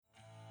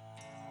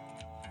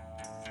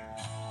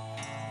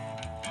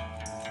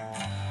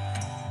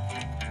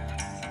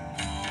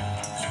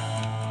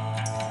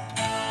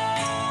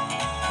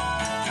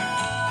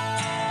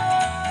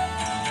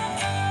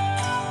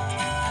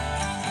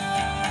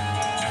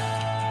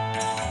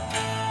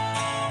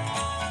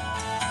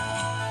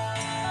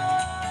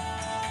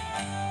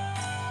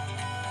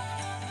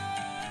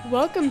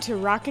Welcome to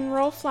Rock and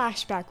Roll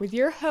Flashback with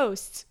your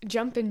hosts,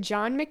 Jumpin'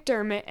 John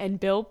McDermott and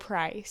Bill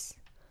Price.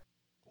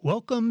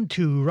 Welcome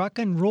to Rock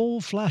and Roll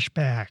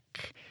Flashback.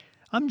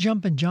 I'm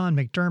Jumpin' John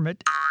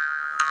McDermott,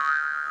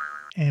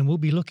 and we'll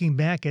be looking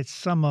back at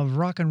some of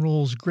rock and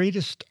roll's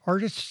greatest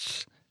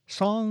artists,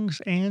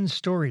 songs, and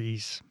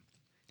stories.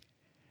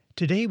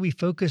 Today we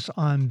focus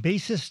on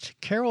bassist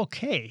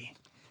Kaye.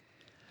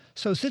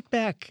 So sit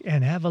back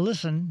and have a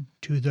listen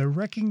to The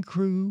Wrecking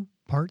Crew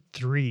Part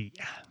 3.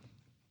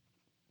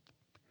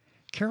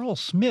 Carol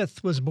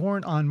Smith was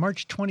born on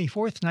March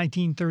 24,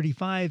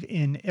 1935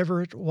 in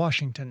Everett,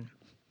 Washington.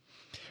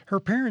 Her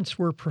parents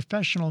were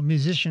professional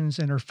musicians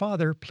and her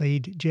father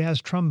played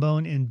jazz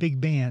trombone in big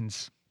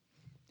bands.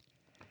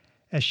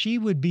 As she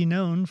would be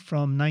known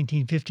from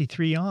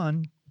 1953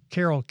 on,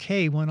 Carol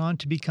Kaye went on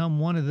to become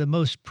one of the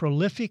most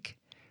prolific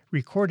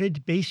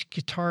recorded bass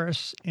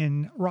guitarists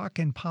in rock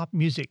and pop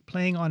music,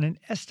 playing on an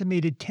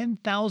estimated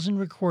 10,000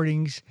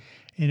 recordings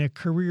in a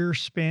career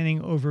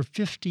spanning over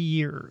 50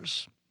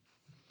 years.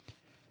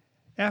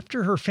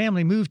 After her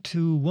family moved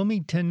to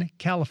Wilmington,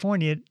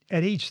 California,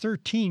 at age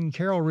 13,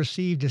 Carol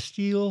received a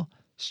steel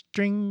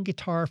string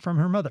guitar from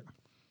her mother.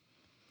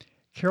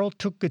 Carol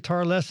took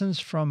guitar lessons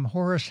from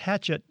Horace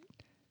Hatchett,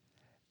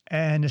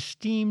 an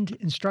esteemed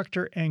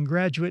instructor and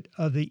graduate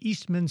of the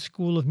Eastman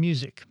School of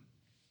Music.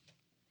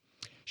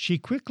 She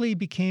quickly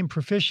became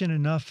proficient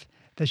enough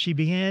that she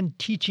began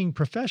teaching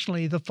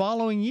professionally the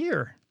following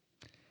year.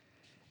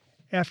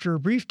 After a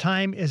brief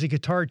time as a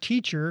guitar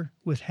teacher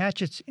with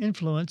Hatchett's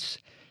influence,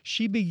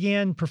 she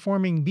began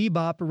performing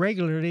bebop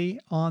regularly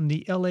on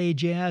the LA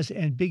jazz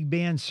and big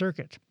band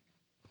circuit.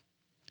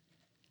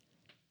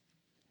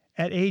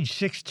 At age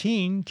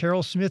 16,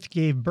 Carol Smith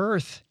gave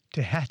birth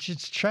to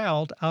Hatchett's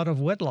child out of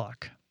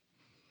wedlock.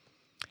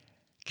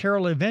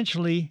 Carol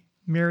eventually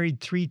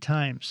married 3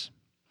 times.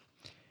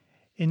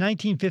 In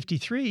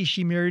 1953,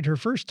 she married her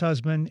first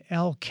husband,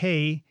 Al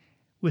Kaye,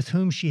 with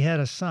whom she had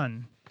a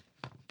son.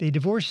 They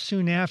divorced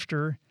soon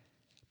after,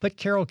 but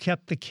Carol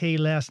kept the Kaye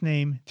last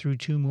name through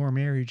 2 more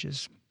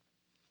marriages.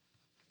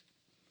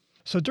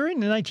 So during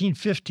the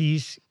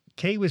 1950s,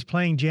 Kaye was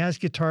playing jazz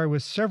guitar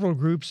with several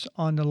groups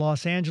on the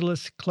Los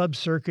Angeles club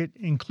circuit,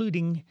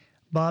 including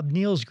Bob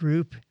Neal's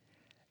group,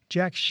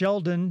 Jack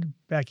Sheldon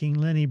backing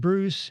Lenny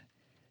Bruce,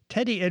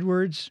 Teddy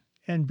Edwards,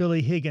 and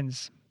Billy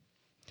Higgins.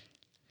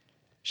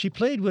 She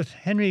played with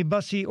Henry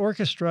Bussey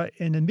Orchestra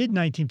in the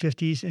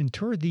mid-1950s and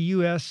toured the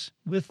U.S.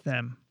 with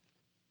them.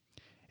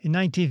 In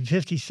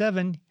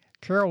 1957,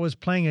 Carol was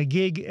playing a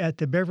gig at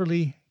the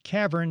Beverly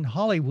Cavern,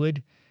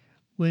 Hollywood,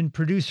 when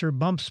producer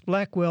Bumps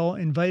Blackwell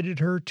invited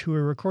her to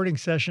a recording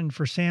session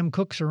for Sam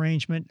Cooke's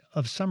arrangement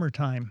of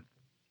Summertime.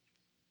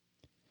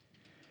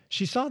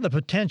 She saw the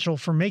potential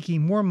for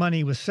making more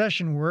money with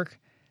session work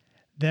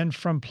than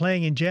from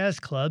playing in jazz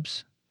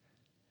clubs,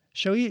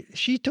 so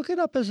she took it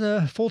up as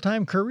a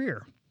full-time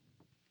career.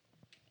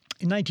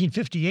 In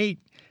 1958,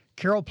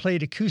 Carol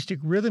played acoustic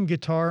rhythm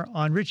guitar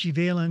on Richie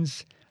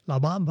Valens' La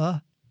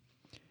Bamba,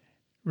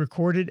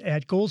 recorded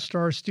at Gold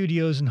Star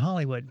Studios in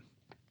Hollywood.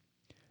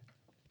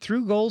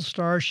 Through Gold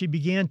Star, she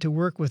began to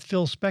work with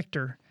Phil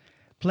Spector,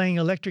 playing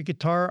electric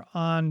guitar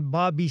on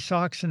Bobby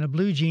Sox and the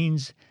Blue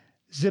Jeans'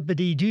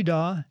 Zippity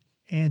Doodah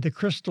and the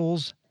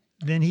Crystals'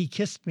 Then He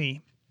Kissed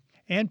Me,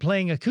 and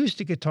playing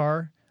acoustic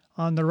guitar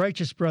on the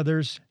Righteous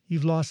Brothers'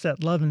 You've Lost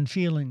That Lovin'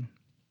 Feeling.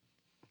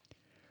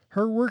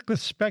 Her work with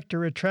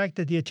Spector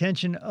attracted the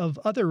attention of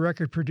other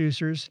record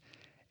producers,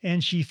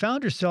 and she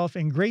found herself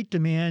in great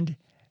demand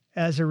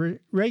as a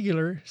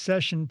regular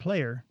session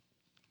player.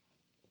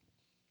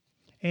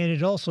 And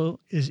it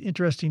also is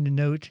interesting to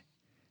note,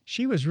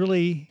 she was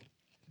really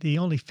the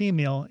only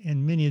female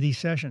in many of these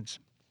sessions.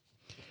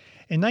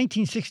 In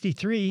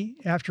 1963,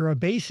 after a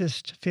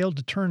bassist failed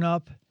to turn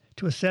up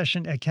to a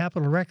session at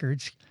Capitol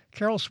Records,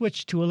 Carol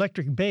switched to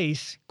electric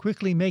bass,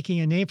 quickly making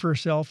a name for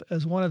herself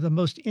as one of the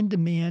most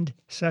in-demand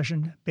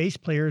session bass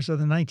players of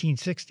the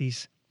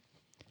 1960s.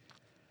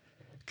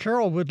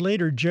 Carol would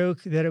later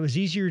joke that it was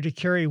easier to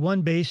carry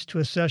one bass to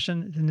a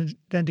session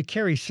than to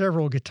carry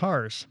several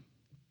guitars.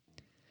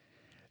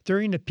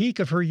 During the peak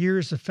of her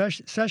years of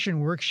session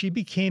work, she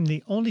became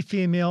the only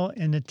female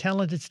in the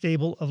talented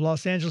stable of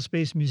Los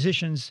Angeles-based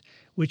musicians,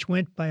 which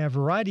went by a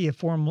variety of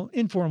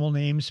informal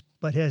names,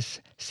 but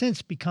has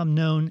since become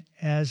known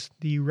as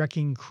the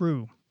Wrecking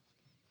Crew.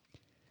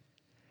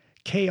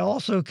 Kaye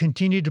also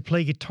continued to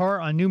play guitar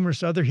on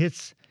numerous other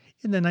hits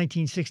in the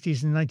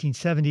 1960s and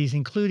 1970s,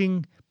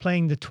 including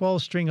playing the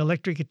 12-string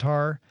electric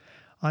guitar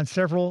on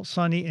several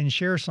Sonny and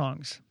Cher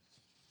songs.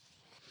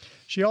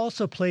 She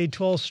also played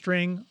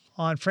 12-string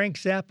on Frank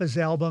Zappa's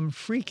album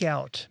Freak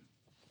Out.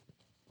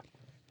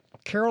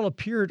 Carol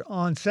appeared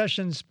on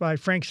sessions by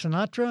Frank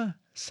Sinatra,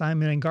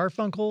 Simon and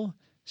Garfunkel,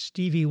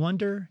 Stevie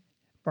Wonder,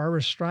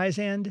 Barbra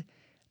Streisand,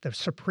 the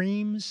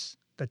Supremes,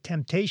 the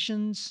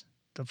Temptations,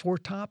 the Four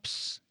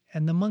Tops,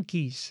 and the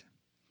Monkees.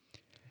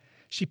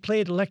 She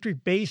played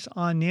electric bass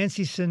on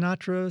Nancy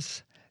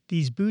Sinatra's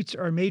These Boots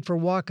Are Made for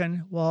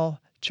Walkin', while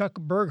Chuck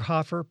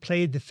Berghofer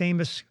played the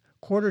famous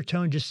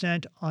quarter-tone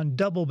descent on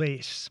double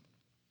bass.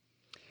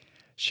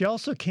 She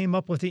also came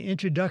up with the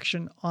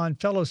introduction on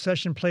fellow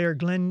session player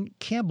Glenn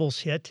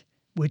Campbell's hit,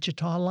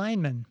 Wichita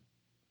Lineman.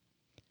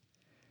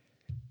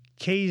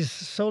 Kaye's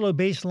solo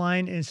bass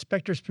line in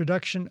Spector's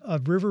production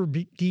of River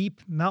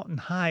Deep, Mountain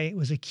High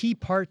was a key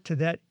part to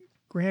that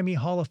Grammy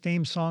Hall of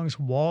Fame song's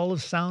wall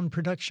of sound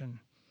production.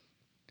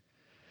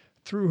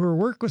 Through her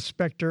work with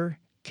Spector,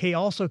 Kaye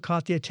also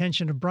caught the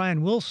attention of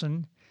Brian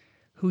Wilson,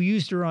 who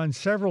used her on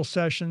several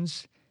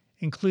sessions,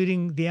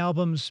 including the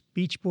albums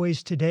Beach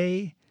Boys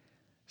Today,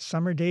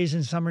 Summer Days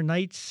and Summer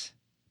Nights,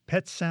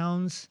 Pet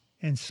Sounds,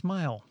 and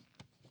Smile.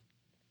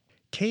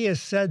 Kaye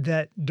has said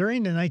that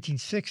during the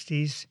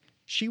 1960s,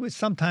 she would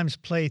sometimes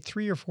play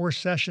 3 or 4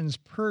 sessions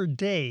per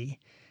day,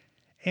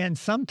 and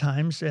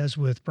sometimes, as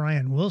with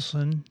Brian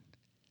Wilson,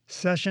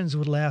 sessions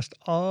would last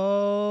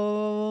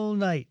all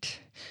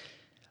night.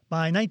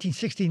 By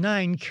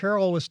 1969,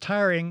 Carol was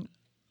tiring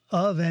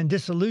of and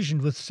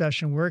disillusioned with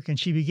session work, and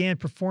she began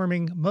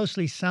performing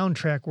mostly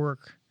soundtrack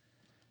work,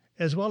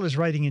 as well as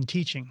writing and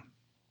teaching.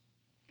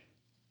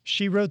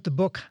 She wrote the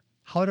book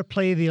How to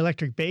Play the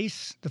Electric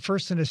Bass, the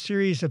first in a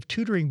series of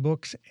tutoring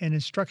books and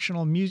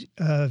instructional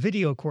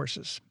video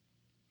courses.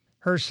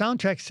 Her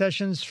soundtrack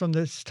sessions from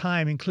this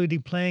time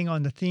included playing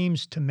on the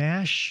themes to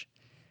MASH,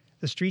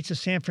 The Streets of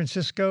San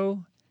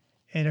Francisco,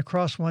 and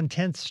Across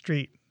 110th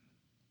Street.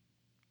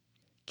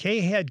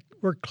 Kaye had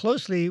worked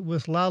closely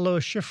with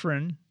Lalo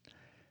Schifrin,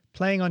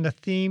 playing on the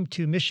theme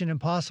to Mission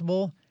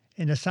Impossible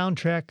and the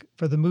soundtrack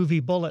for the movie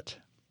Bullet.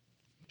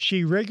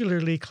 She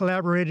regularly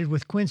collaborated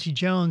with Quincy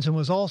Jones and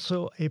was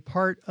also a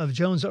part of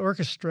Jones'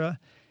 orchestra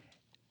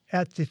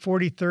at the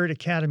 43rd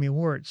Academy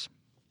Awards.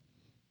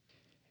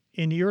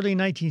 In the early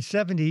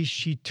 1970s,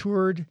 she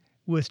toured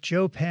with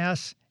Joe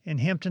Pass and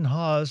Hampton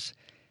Hawes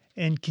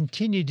and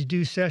continued to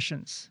do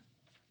sessions.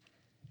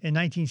 In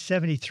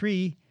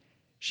 1973,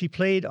 she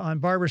played on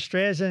Barbra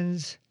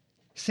Streisand's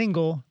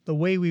single, The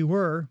Way We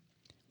Were,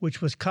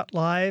 which was cut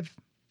live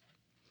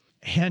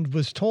and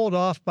was told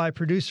off by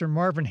producer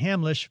Marvin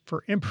Hamlish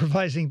for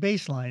improvising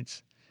bass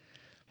lines.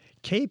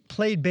 Kaye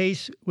played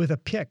bass with a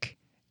pick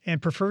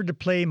and preferred to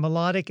play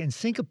melodic and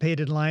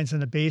syncopated lines on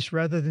the bass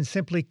rather than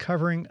simply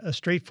covering a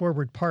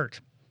straightforward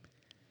part.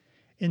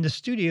 In the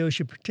studio,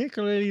 she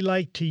particularly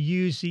liked to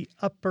use the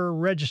upper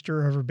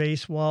register of her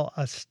bass, while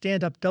a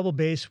stand-up double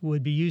bass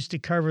would be used to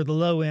cover the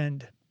low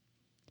end.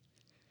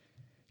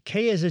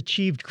 Kaye has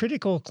achieved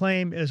critical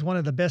acclaim as one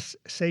of the best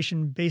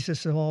session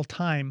bassists of all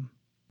time.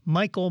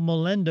 Michael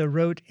Molenda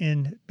wrote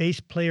in Bass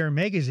Player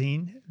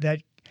magazine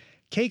that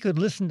Kaye could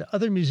listen to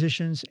other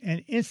musicians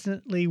and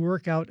instantly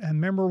work out a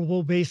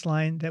memorable bass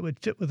line that would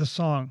fit with the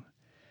song,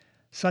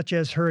 such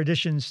as her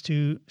additions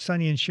to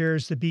Sonny and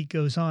Cher's The Beat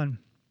Goes On.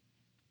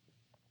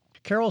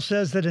 Carol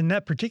says that in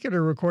that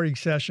particular recording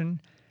session,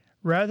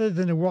 rather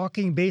than a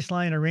walking bass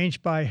line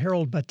arranged by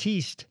Harold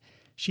Batiste,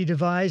 she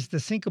devised the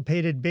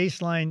syncopated bass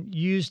line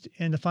used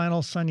in the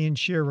final Sonny and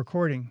Cher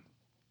recording.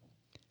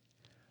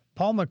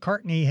 Paul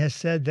McCartney has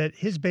said that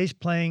his bass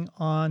playing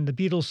on the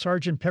Beatles'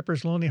 Sgt.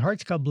 Pepper's Lonely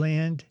Hearts Club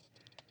Band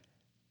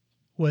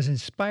was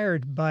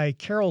inspired by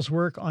Carol's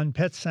work on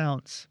Pet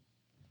Sounds.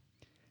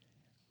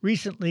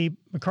 Recently,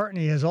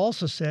 McCartney has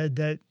also said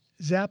that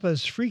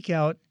Zappa's Freak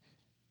Out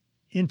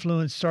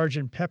influenced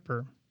Sgt.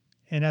 Pepper,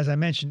 and as I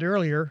mentioned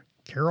earlier,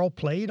 Carol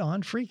played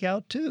on Freak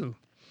Out too.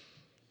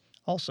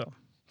 Also,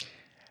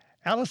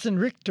 Alison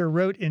Richter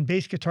wrote in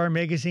Bass Guitar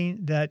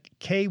magazine that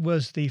Kaye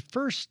was the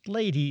first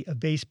lady of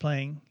bass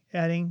playing,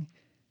 adding,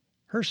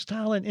 "Her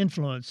style and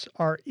influence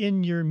are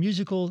in your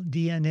musical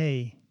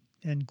DNA,"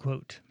 end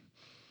quote.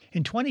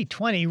 In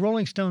 2020,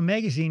 Rolling Stone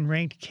magazine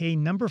ranked Kaye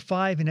number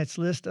 5 in its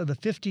list of the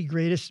 50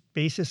 greatest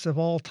bassists of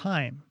all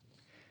time.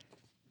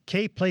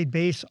 Kaye played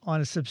bass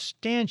on a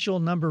substantial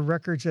number of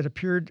records that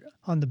appeared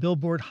on the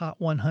Billboard Hot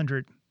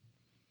 100.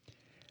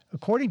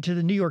 According to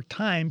the New York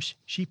Times,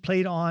 she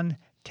played on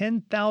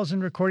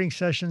 10,000 recording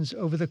sessions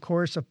over the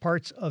course of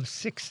parts of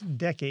 6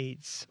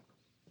 decades.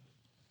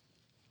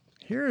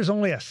 Here is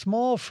only a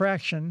small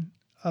fraction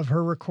of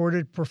her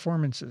recorded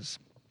performances,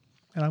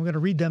 and I'm going to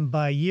read them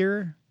by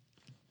year,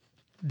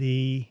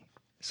 the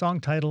song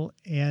title,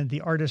 and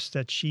the artist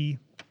that she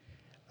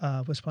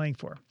was playing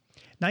for.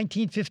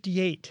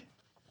 1958,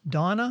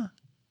 Donna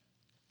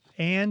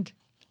and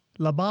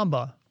La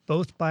Bamba,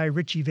 both by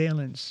Richie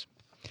Valens.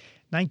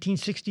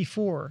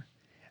 1964,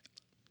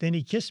 Then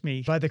He Kissed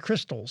Me by the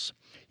Crystals.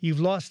 You've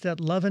Lost That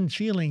Lovin'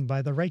 Feeling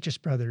by the Righteous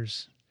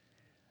Brothers.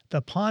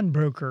 The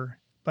Pawnbroker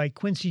by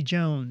Quincy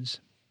Jones.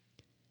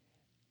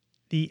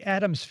 The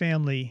Addams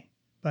Family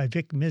by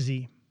Vic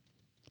Mizzy.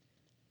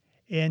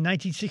 In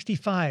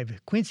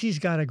 1965, Quincy's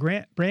Got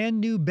a Brand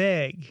New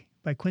Bag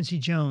by Quincy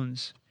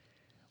Jones.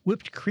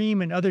 Whipped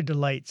Cream and Other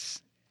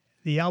Delights,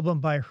 the album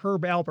by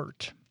Herb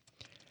Alpert.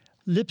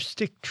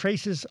 Lipstick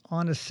Traces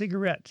on a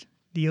Cigarette,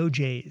 the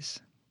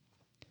OJs.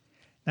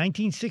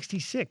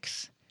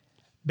 1966,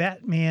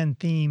 Batman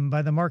Theme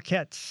by the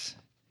Marquettes.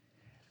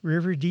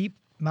 River Deep,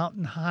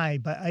 Mountain High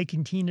by Ike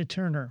and Tina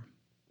Turner.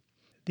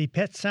 The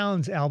Pet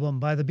Sounds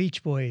album by the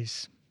Beach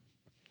Boys.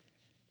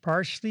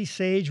 Parsley,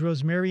 Sage,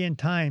 Rosemary, and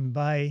Thyme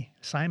by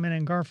Simon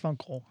and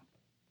Garfunkel.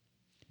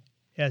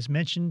 As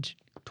mentioned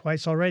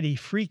twice already,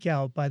 Freak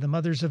Out by the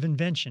Mothers of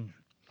Invention.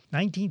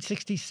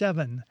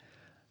 1967,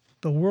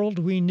 The World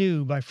We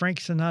Knew by Frank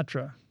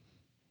Sinatra.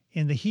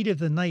 In the Heat of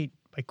the Night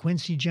by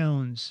Quincy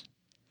Jones.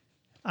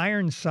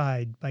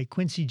 Ironside by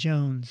Quincy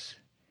Jones.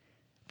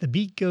 The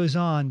Beat Goes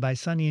On by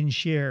Sonny and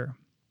Cher.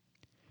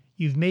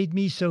 You've Made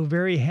Me So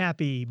Very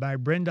Happy by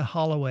Brenda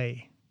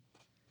Holloway.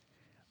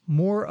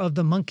 More of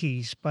the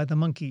Monkees by the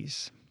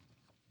Monkees.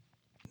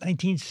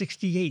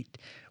 1968,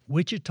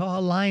 Wichita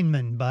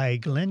Lineman by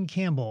Glenn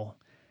Campbell.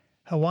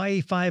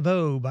 Hawaii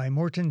Five-O by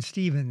Morton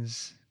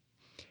Stevens.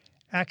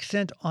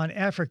 Accent on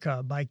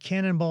Africa by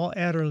Cannonball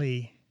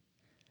Adderley.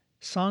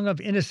 Song of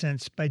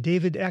Innocence by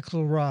David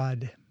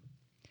Axelrod.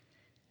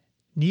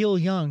 Neil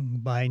Young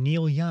by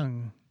Neil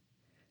Young.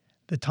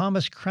 The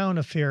Thomas Crown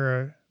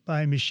Affair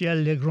by Michel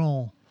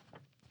Legrand.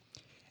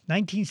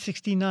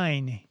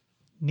 1969,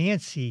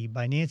 Nancy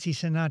by Nancy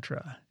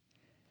Sinatra.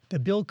 The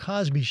Bill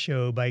Cosby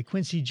Show by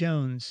Quincy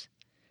Jones.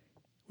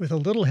 With a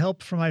Little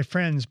Help from My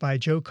Friends by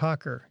Joe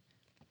Cocker.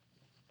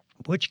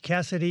 Butch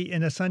Cassidy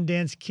and the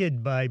Sundance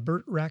Kid by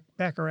Burt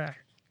Bacharach.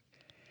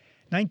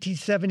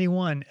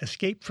 1971,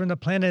 Escape from the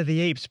Planet of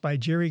the Apes by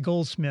Jerry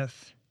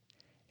Goldsmith.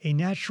 A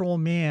Natural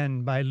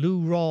Man by Lou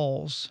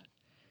Rawls.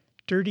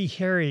 Dirty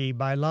Harry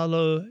by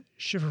Lalo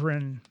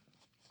Schifrin.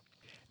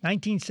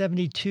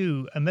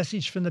 1972, A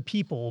Message from the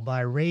People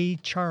by Ray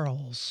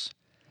Charles.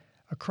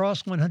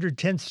 Across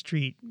 110th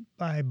Street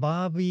by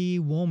Bobby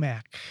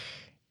Womack.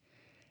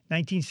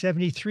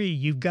 1973,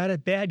 You've Got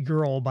It Bad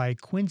Girl by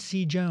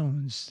Quincy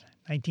Jones.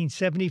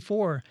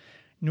 1974,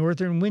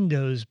 Northern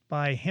Windows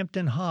by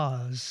Hampton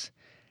Hawes.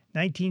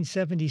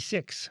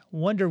 1976,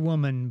 Wonder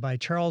Woman by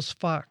Charles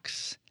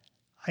Fox.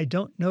 I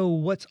Don't Know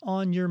What's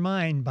on Your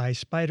Mind by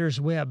Spider's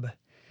Web.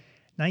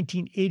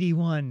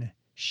 1981,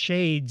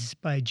 Shades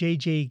by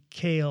J.J.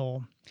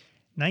 Cale.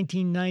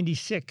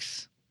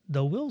 1996,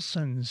 The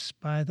Wilsons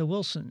by The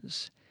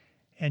Wilsons.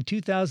 And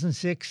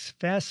 2006,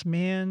 Fast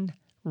Man,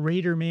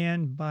 Raider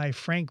Man by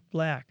Frank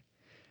Black.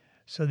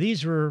 So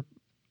these were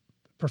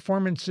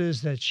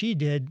performances that she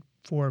did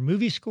for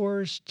movie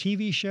scores,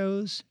 TV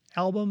shows,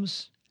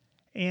 albums,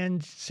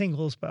 and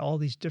singles by all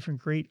these different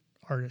great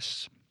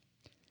artists.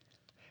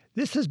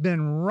 This has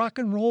been Rock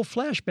and Roll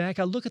Flashback,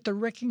 a look at the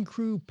Wrecking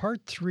Crew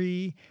Part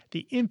 3,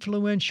 the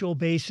influential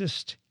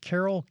bassist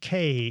Carol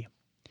Kaye.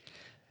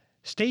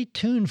 Stay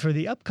tuned for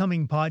the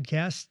upcoming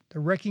podcast,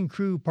 the Wrecking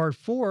Crew Part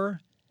 4,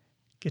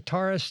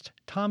 guitarist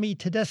Tommy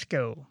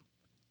Tedesco.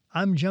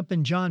 I'm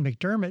Jumpin' John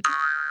McDermott,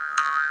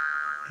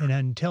 and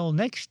until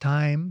next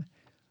time,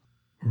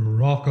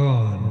 rock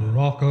on,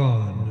 rock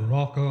on,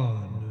 rock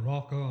on,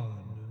 rock on.